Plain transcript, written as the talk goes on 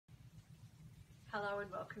Hello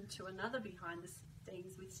and welcome to another Behind the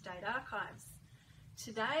Scenes with State Archives.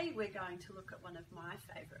 Today we're going to look at one of my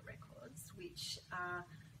favourite records, which are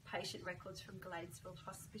patient records from Gladesville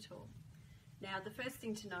Hospital. Now the first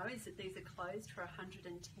thing to know is that these are closed for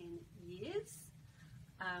 110 years.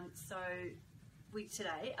 So we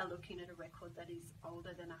today are looking at a record that is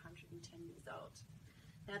older than 110 years old.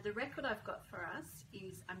 Now the record I've got for us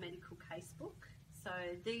is a medical case book. So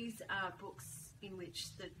these are books in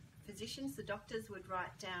which the physicians, the doctors, would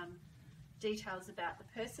write down details about the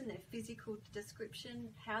person, their physical description,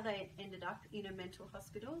 how they ended up in a mental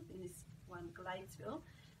hospital, in this one Gladesville,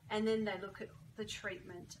 and then they look at the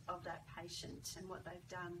treatment of that patient and what they've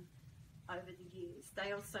done over the years.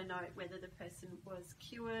 They also note whether the person was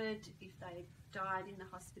cured, if they died in the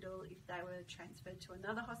hospital, if they were transferred to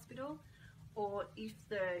another hospital, or if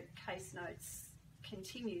the case notes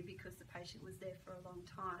continue because the patient was there for a long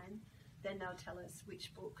time, then they'll tell us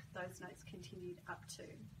which book those notes continued up to.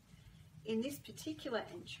 In this particular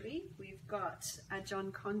entry, we've got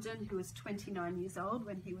John Condon, who was 29 years old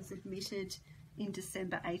when he was admitted in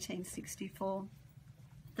December 1864.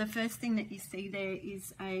 The first thing that you see there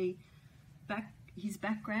is his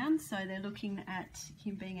background. So they're looking at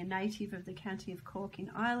him being a native of the county of Cork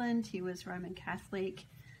in Ireland. He was Roman Catholic,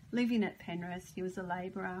 living at Penrith. He was a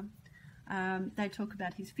labourer. They talk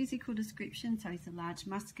about his physical description, so he's a large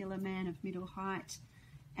muscular man of middle height,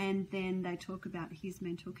 and then they talk about his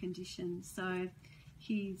mental condition. So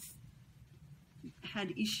he's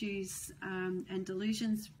had issues and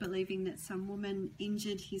delusions, believing that some woman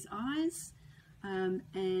injured his eyes,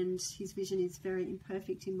 and his vision is very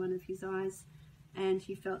imperfect in one of his eyes, and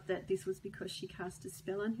he felt that this was because she cast a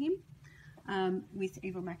spell on him with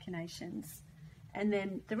evil machinations. And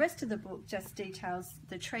then the rest of the book just details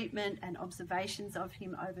the treatment and observations of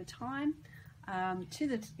him over time, to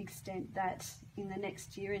the extent that in the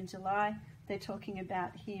next year, in July, they're talking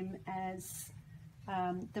about him as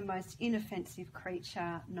the most inoffensive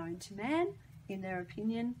creature known to man, in their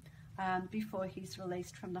opinion, before he's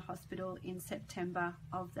released from the hospital in September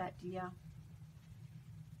of that year.